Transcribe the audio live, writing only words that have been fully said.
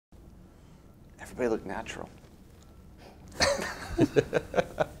Everybody look natural.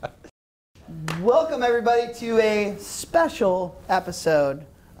 Welcome everybody to a special episode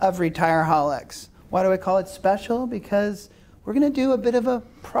of Retireholiks. Why do I call it special? Because we're going to do a bit of a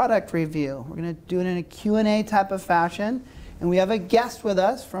product review. We're going to do it in a Q&A type of fashion. And we have a guest with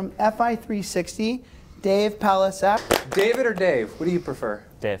us from Fi360, Dave Palisek. David or Dave? What do you prefer?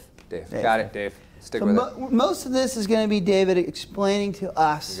 Dave. Dave. Got it, Dave. Stick with it. Most of this is going to be David explaining to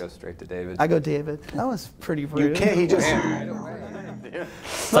us. You go straight to David. I go David. That was pretty rude. You can't, he just...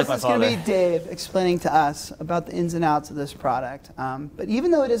 Most of it's going to be Dave explaining to us about the ins and outs of this product. But even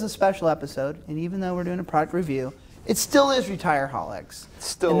though it is a special episode, and even though we're doing a product review, it still is Retireholiks.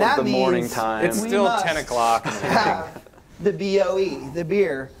 Still the morning time. It's still 10 o'clock. The BOE, the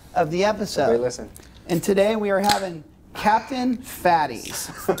beer of the episode. Hey, listen. And today we are having Captain Fatty's.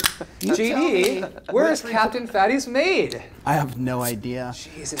 GD, where is Captain Fatty's made? I have no idea.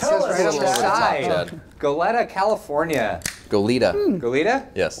 Jeez, it says right on the side. Goleta, California. Goleta. Goleta?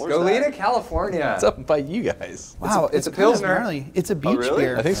 Yes. Goleta, California. It's up by you guys. Wow, it's a pilsner. It's a beach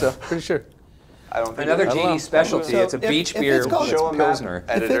beer. I think so. Pretty sure. I don't think Another GD specialty. So it's a beach beer. Show a pilsner.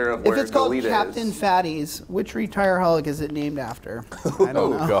 Editor of where If it's called Goleta Captain is. Fatty's, which Retireholic is it named after? I don't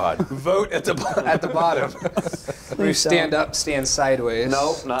know. Oh God. Vote at the bottom. We stand up, stand sideways.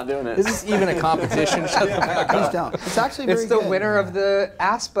 Nope, not doing it. Is this even a competition? Please don't. It's actually very It's the good. winner of the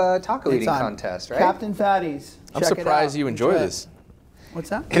ASPA taco It's eating on contest, right? Captain Fatty's. I'm Check it surprised out. you enjoy this. What's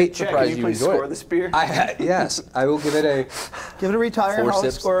that? Hey, surprised Chad, can you you please enjoy score it. this beer? Yes, I will give it a... Give it a 4 Retireholic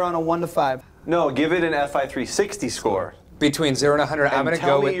sips. score on a 1 to 5. No, give it an Fi360 score. Between 0 and 100, I'm going to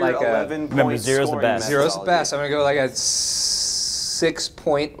go with like a... Remember, zero's the best. Zero's the best. I'm going to go like a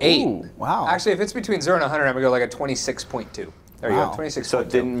 6.8. Ooh, wow. Actually, if it's between 0 and 100, I'm going to go like a 26.2. There you Wow. go, 26.2. So it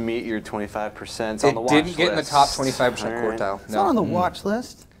didn't meet your 25%. It's It on the watch didn't get in the list. top 25% All right. quartile. It's not on the watch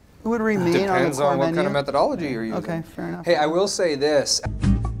list. It would remain Depends on the core on what menu. kind of methodology you're using. Okay, fair enough. Hey, I will say this.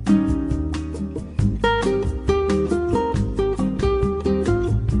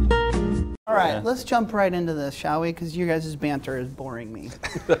 All right, let's jump right into this, shall we? Because you guys' banter is boring me.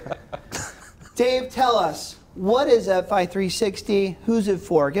 Dave, tell us, what is Fi360? Who's it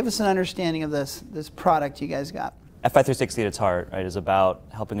for? Give us an understanding of this product you guys got. Fi360 at its heart, right, is about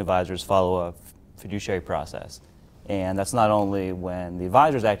helping advisors follow a fiduciary process. And that's not only when the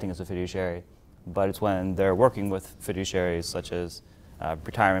advisor is acting as a fiduciary, but it's when they're working with fiduciaries such as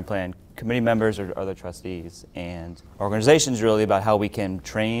retirement plan committee members or other trustees. And our organization is really about how we can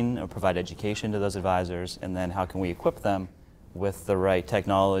train or provide education to those advisors, and then how can we equip them with the right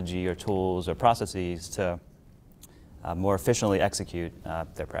technology or tools or processes to more efficiently execute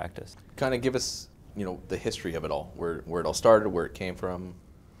their practice. Kind of give us, the history of it all, where it all started, where it came from.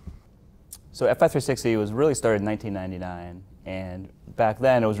 So Fi360 was really started in 1999, and back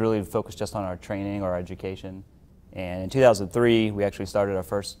then it was really focused just on our training or our education. And in 2003, we actually started our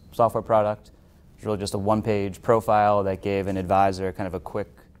first software product. It was really just a one-page profile that gave an advisor kind of a quick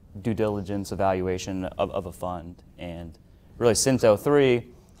due diligence evaluation of a fund. And really since '03,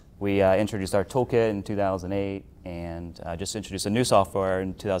 we introduced our toolkit in 2008, and just introduced a new software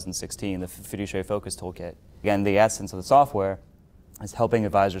in 2016, the Fiduciary Focus Toolkit. Again, the essence of the software is helping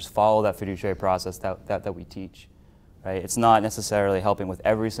advisors follow that fiduciary process that we teach. Right? It's not necessarily helping with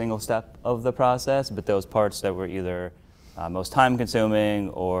every single step of the process, but those parts that were either most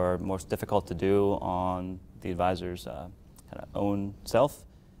time-consuming or most difficult to do on the advisor's kind of own self,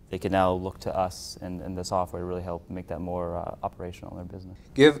 they can now look to us and the software to really help make that more operational in their business.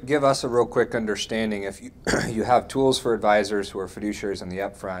 Give us a real quick understanding. If you have tools for advisors who are fiduciaries in the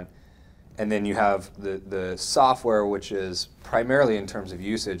upfront, and then you have the software, which is primarily in terms of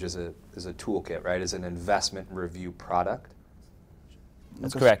usage as a toolkit, right? As an investment review product.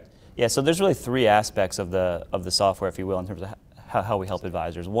 That's correct. Yeah. So there's really 3 aspects of the software, if you will, in terms of how we help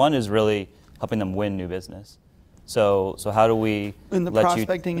advisors. One is really helping them win new business. So how do we In the let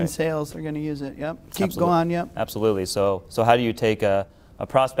prospecting you, and right? sales, they're going to use it. Yep. Keep Absolutely. going. Yep. Absolutely. So how do you take a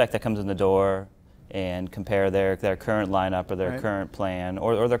prospect that comes in the door and compare their current lineup or their Right. current plan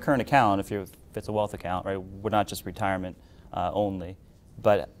or their current account if it's a wealth account, right? We're not just retirement only.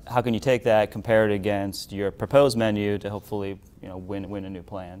 But how can you take that, compare it against your proposed menu to hopefully win a new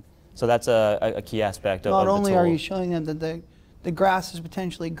plan? So that's a key aspect of the tool. Not only are you showing them that the grass is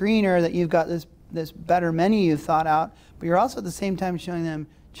potentially greener, that you've got this better menu you've thought out, but you're also at the same time showing them,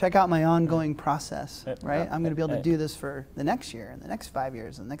 check out my ongoing process, right? I'm going to be able to do this for the next year and the next 5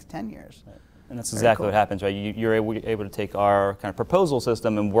 years and the next 10 years. And that's exactly what happens, right? You're able to take our kind of proposal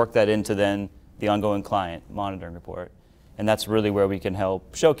system and work that into then the ongoing client monitoring report. And that's really where we can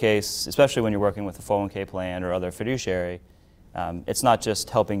help showcase, especially when you're working with a 401k plan or other fiduciary, It's not just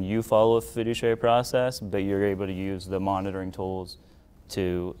helping you follow a fiduciary process, but you're able to use the monitoring tools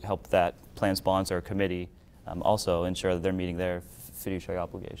to help that plan sponsor or committee also ensure that they're meeting their fiduciary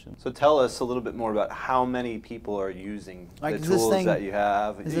obligations. So tell us a little bit more about how many people are using Like, the is this tools thing- that you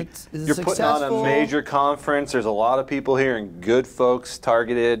have. is it You're putting on a successful? major conference. There's a lot of people here and good folks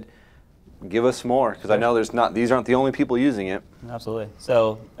targeted. Give us more, because I know these aren't the only people using it. Absolutely.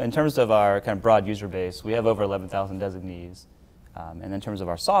 So in terms of our kind of broad user base, we have over 11,000 designees. And in terms of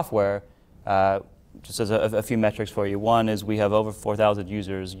our software, just as a few metrics for you. One is we have over 4,000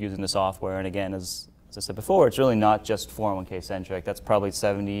 users using the software. And again, as I said before, it's really not just 401k centric. That's probably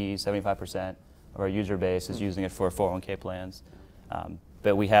 75% of our user base is using it for 401k plans.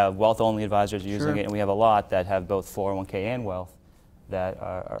 But we have wealth-only advisors using it, and we have a lot that have both 401k and wealth that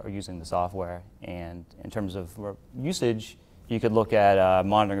are using the software. And in terms of usage, you could look at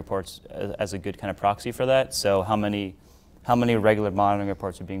monitoring reports as a good kind of proxy for that. So how many regular monitoring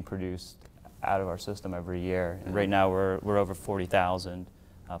reports are being produced out of our system every year? And right now we're over 40,000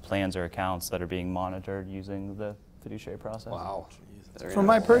 plans or accounts that are being monitored using the fiduciary process. Wow. From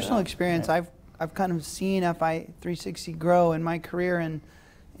my personal experience, I've kind of seen Fi360 grow in my career, and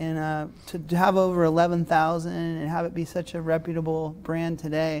to have over 11,000 and have it be such a reputable brand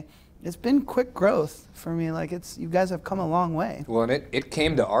today, it's been quick growth for me. Like, you guys have come a long way. Well, and it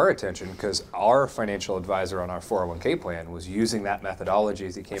came to our attention because our financial advisor on our 401k plan was using that methodology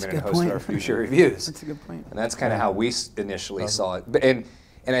as he came in and hosted our fiduciary reviews. That's a good point. And that's kind of how we initially saw it.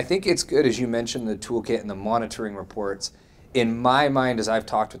 And I think it's good, as you mentioned, the toolkit and the monitoring reports. In my mind, as I've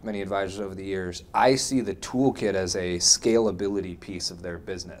talked with many advisors over the years, I see the toolkit as a scalability piece of their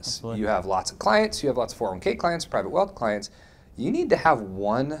business. Absolutely. You have lots of clients, you have lots of 401k clients, private wealth clients. You need to have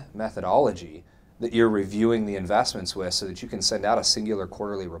one methodology that you're reviewing the investments with so that you can send out a singular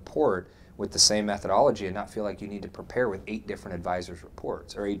quarterly report with the same methodology and not feel like you need to prepare with 8 different advisors'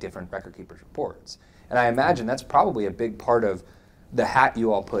 reports or 8 different record keepers' reports. And I imagine that's probably a big part of the hat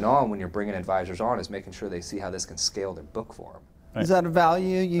you all put on when you're bringing advisors on, is making sure they see how this can scale their book for them. Is that a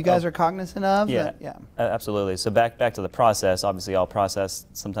value you guys are cognizant of? Yeah, absolutely. So back to the process. Obviously, all process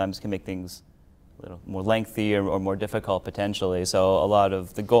sometimes can make things a little more lengthy or more difficult potentially. So a lot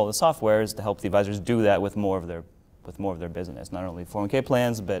of the goal of the software is to help the advisors do that with more of their business, not only 401k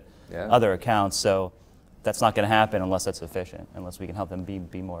plans but other accounts. So that's not going to happen unless that's efficient, unless we can help them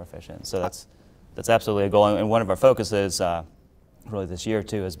be more efficient. So that's absolutely a goal. And one of our focuses really this year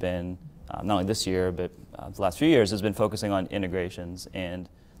too has been, not only this year, but the last few years, has been focusing on integrations, and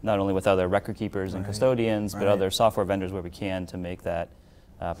not only with other record keepers and custodians, but other software vendors where we can, to make that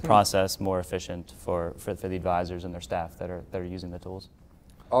process more efficient for the advisors and their staff that are using the tools.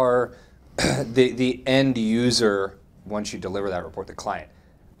 Are the end user, once you deliver that report, the client,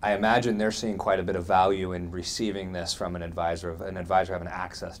 I imagine they're seeing quite a bit of value in receiving this from an advisor having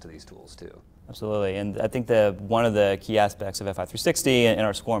access to these tools too. Absolutely, and I think one of the key aspects of Fi360 and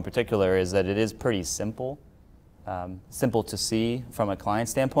our score in particular is that it is pretty simple. Simple to see from a client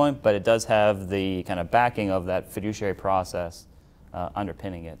standpoint, but it does have the kind of backing of that fiduciary process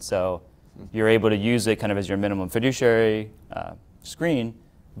underpinning it. So you're able to use it kind of as your minimum fiduciary screen,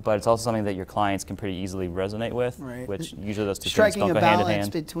 but it's also something that your clients can pretty easily resonate with, which usually those two things don't go hand in hand. Striking a balance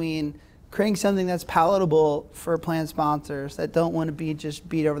between creating something that's palatable for plan sponsors that don't want to be just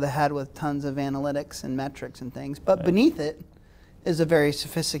beat over the head with tons of analytics and metrics and things, but beneath it is a very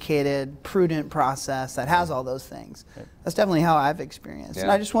sophisticated, prudent process that has all those things. That's definitely how I've experienced.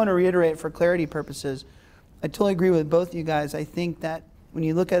 And I just want to reiterate, for clarity purposes, I totally agree with both you guys. I think that when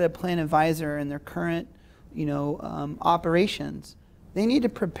you look at a plan advisor and their current, operations, they need to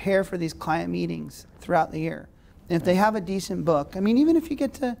prepare for these client meetings throughout the year. And if they have a decent book, I mean, even if you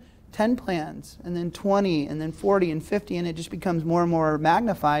get to 10 plans and then 20 and then 40 and 50 and it just becomes more and more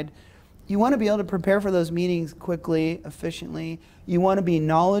magnified, you want to be able to prepare for those meetings quickly, efficiently. You want to be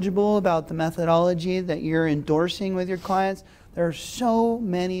knowledgeable about the methodology that you're endorsing with your clients. There are so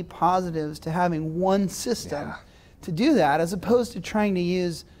many positives to having one system to do that, as opposed to trying to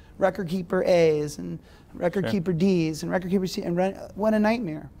use record keeper A's and record keeper D's and record keeper C, and what a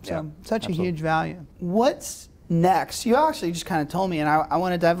nightmare. So such a huge value. What's next? You actually just kind of told me, and I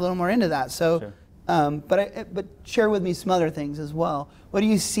want to dive a little more into that. So, but share with me some other things as well. What do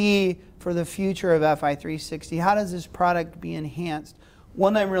you see for the future of Fi360? How does this product be enhanced?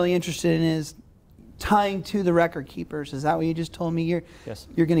 One I'm really interested in is tying to the record keepers. Is that what you just told me? You're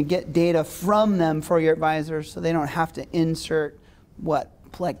going to get data from them for your advisors, so they don't have to insert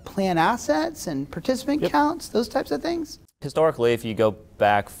like plan assets and participant counts, those types of things? Historically, if you go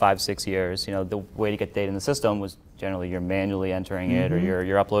back 5-6 years, the way to get data in the system was generally you're manually entering it, or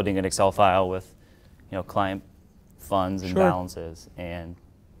you're uploading an Excel file with, client funds and Sure. balances. And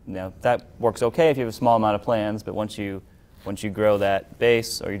that works okay if you have a small amount of plans, but once you grow that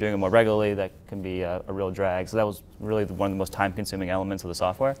base or you're doing it more regularly, that can be a real drag. So that was really one of the most time-consuming elements of the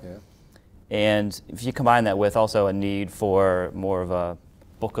software. Yeah. And if you combine that with also a need for more of a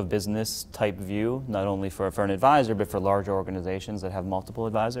book of business type view, not only for an advisor, but for larger organizations that have multiple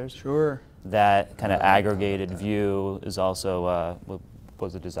advisors. Sure. That kind of aggregated view is also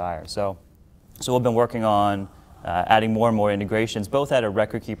was a desire. So we've been working on adding more and more integrations, both at a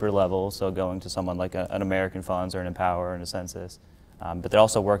record keeper level, so going to someone like an American Funds or an Empower and a Census, but they're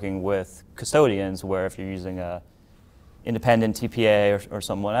also working with custodians where if you're using a independent TPA or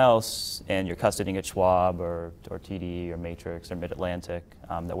someone else and you're custodying at Schwab or TD or Matrix or Mid-Atlantic,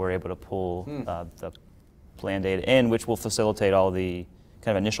 that we're able to pull the plan data in, which will facilitate all the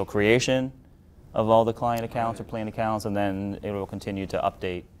kind of initial creation of all the client accounts or plan accounts, and then it will continue to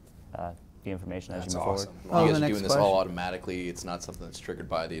update the information as you move awesome. Oh, You the guys are next doing this question. all automatically. It's not something that's triggered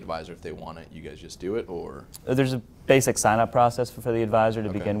by the advisor if they want it. You guys just do it, or There's a basic sign-up process for the advisor to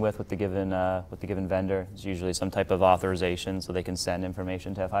Okay. begin with the given vendor. It's usually some type of authorization, so they can send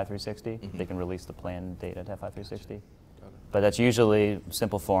information to Fi360. They can release the plan data to Fi360. But that's usually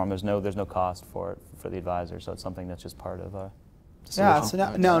simple form. There's no cost for it for the advisor, so it's something that's just part of the Yeah, solution. so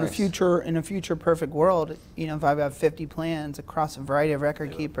now Nice. in a future perfect world, if I have 50 plans across a variety of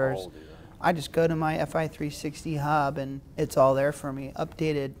record keepers, I just go to my Fi360 hub and it's all there for me,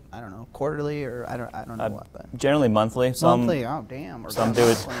 updated. I don't know, quarterly or I don't know what, but Generally monthly. monthly. Oh damn, we're some going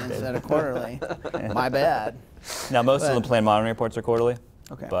do it- monthly instead of quarterly. My bad. Now most of the But- plan monitoring reports are quarterly,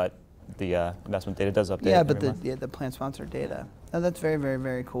 Okay. but the investment data does update. Yeah, but every month. the plan sponsor data. Oh, that's very, very,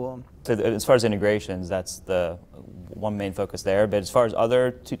 very cool. So as far as integrations, that's the one main focus there. But as far as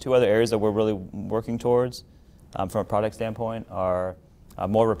two other areas that we're really working towards from a product standpoint are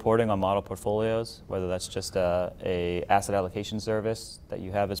more reporting on model portfolios, whether that's just a asset allocation service that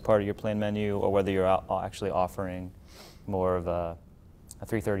you have as part of your plan menu, or whether you're actually offering more of a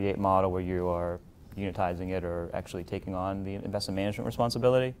 338 model where you are unitizing it or actually taking on the investment management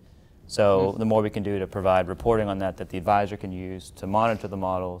responsibility. So the more we can do to provide reporting on that the advisor can use to monitor the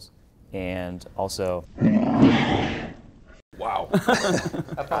models, and also wow.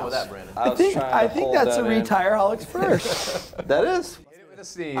 Have fun with that, Brandon. I think that's a Retireholiks first. That is. With a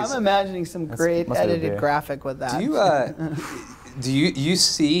sneeze. I'm imagining some great must be a edited beer. graphic with that. Do you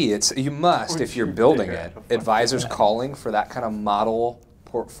see you must if you're building it, advisors calling for that kind of model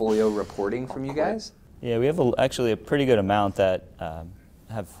portfolio reporting from you guys? yeah, we have actually a pretty good amount that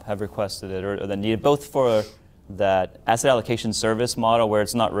have requested it or that need it, both for that asset allocation service model where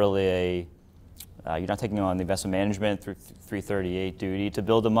it's not really you're not taking on the investment management through 338 duty to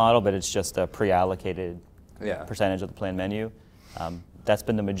build a model, but it's just a pre-allocated percentage of the plan menu. That's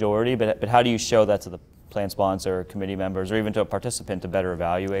been the majority, but how do you show that to the plan sponsor, committee members, or even to a participant to better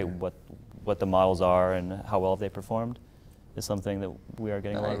evaluate what the models are and how well they performed is something that we are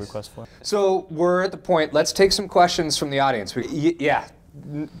getting a lot of requests for. So we're at the point, let's take some questions from the audience.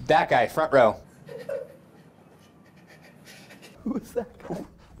 That guy, front row. Who's that guy?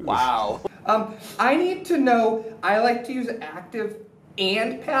 Wow. I need to know, I like to use active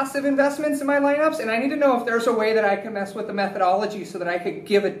and passive investments in my lineups, and I need to know if there's a way that I can mess with the methodology so that I could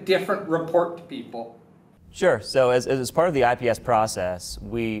give a different report to people. Sure. So as part of the IPS process,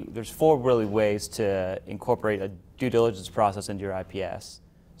 there's 4 really ways to incorporate a due diligence process into your IPS.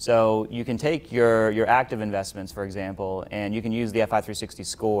 So you can take your active investments, for example, and you can use the Fi360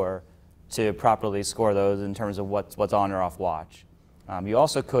 score to properly score those in terms of what's on or off watch. You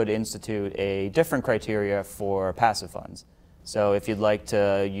also could institute a different criteria for passive funds. So if you'd like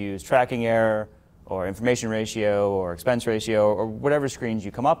to use tracking error or information ratio or expense ratio or whatever screens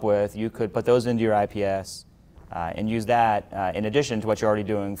you come up with, you could put those into your IPS and use that in addition to what you're already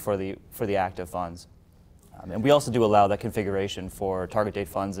doing for the active funds. And we also do allow that configuration for target date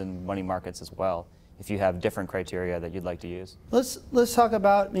funds and money markets as well, if you have different criteria that you'd like to use. Let's talk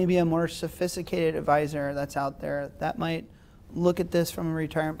about maybe a more sophisticated advisor that's out there that might look at this from a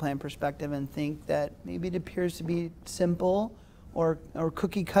retirement plan perspective and think that maybe it appears to be simple or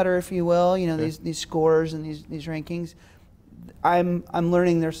cookie cutter, if you will. These scores and these rankings. I'm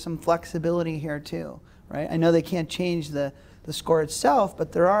learning there's some flexibility here too, right? I know they can't change the score itself,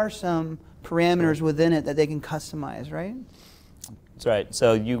 but there are some parameters within it that they can customize, right? That's right.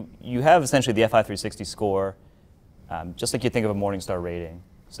 So you have essentially the Fi360 score, just like you think of a Morningstar rating.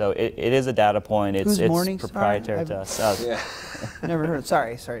 So it is a data point. It's Morningstar? proprietary to us. Yeah. Never heard.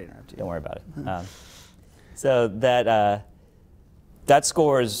 Sorry to interrupt you. Don't worry about it. So that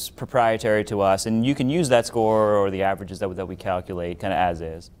score is proprietary to us, and you can use that score or the averages that we calculate kind of as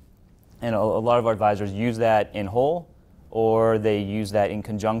is. And a lot of our advisors use that in whole, or they use that in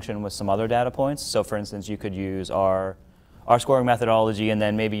conjunction with some other data points. So for instance, you could use our scoring methodology, and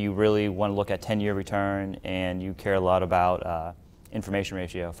then maybe you really want to look at 10-year return and you care a lot about information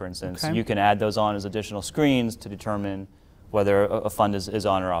ratio, for instance. Okay. You can add those on as additional screens to determine whether a fund is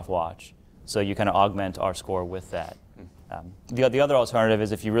on or off watch. So you kind of augment our score with that. The other alternative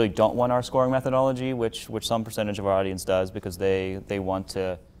is if you really don't want our scoring methodology, which some percentage of our audience does because they want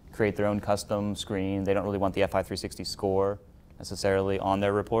to create their own custom screen. They don't really want the Fi360 score necessarily on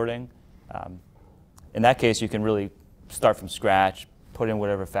their reporting. In that case, you can really start from scratch, put in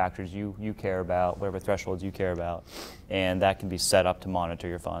whatever factors you care about, whatever thresholds you care about, and that can be set up to monitor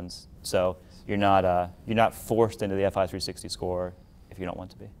your funds. So you're not forced into the Fi360 score if you don't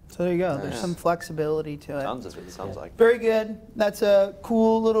want to be. So there you go. There's some flexibility to it. Tons of it sounds like. Very good. That's a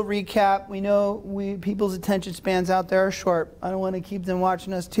cool little recap. We know people's attention spans out there are short. I don't want to keep them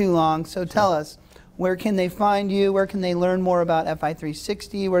watching us too long. So tell us, where can they find you? Where can they learn more about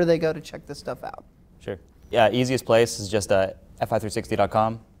Fi360? Where do they go to check this stuff out? Sure. Yeah, easiest place is just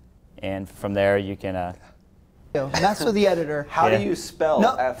fi360.com, and from there you can. That's for the editor. How do you spell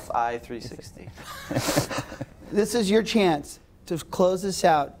No. Fi360? This is your chance to close this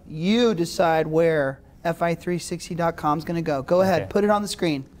out. You decide where fi360.com is going to go. Go ahead, Okay. put it on the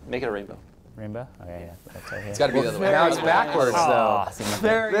screen. Make it a rainbow. Rainbow? Okay, yeah. That's right here. It's got to be the other way. Now it's backwards, though.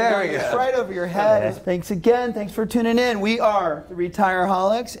 There Very you go. good. It's right over your head. Okay. Thanks again. Thanks for tuning in. We are the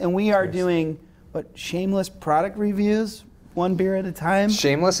Retireholiks, and we are doing shameless product reviews, one beer at a time.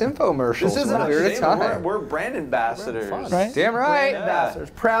 Shameless infomercials. This isn't one beer at a time. We're brand ambassadors. Right? Damn right. Brand ambassadors.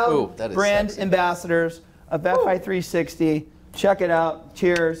 Proud Ooh, that is brand sexy. ambassadors of Fi360. Check it out.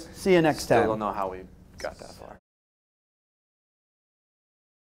 Cheers. See you next Still time. don't know how we got that far.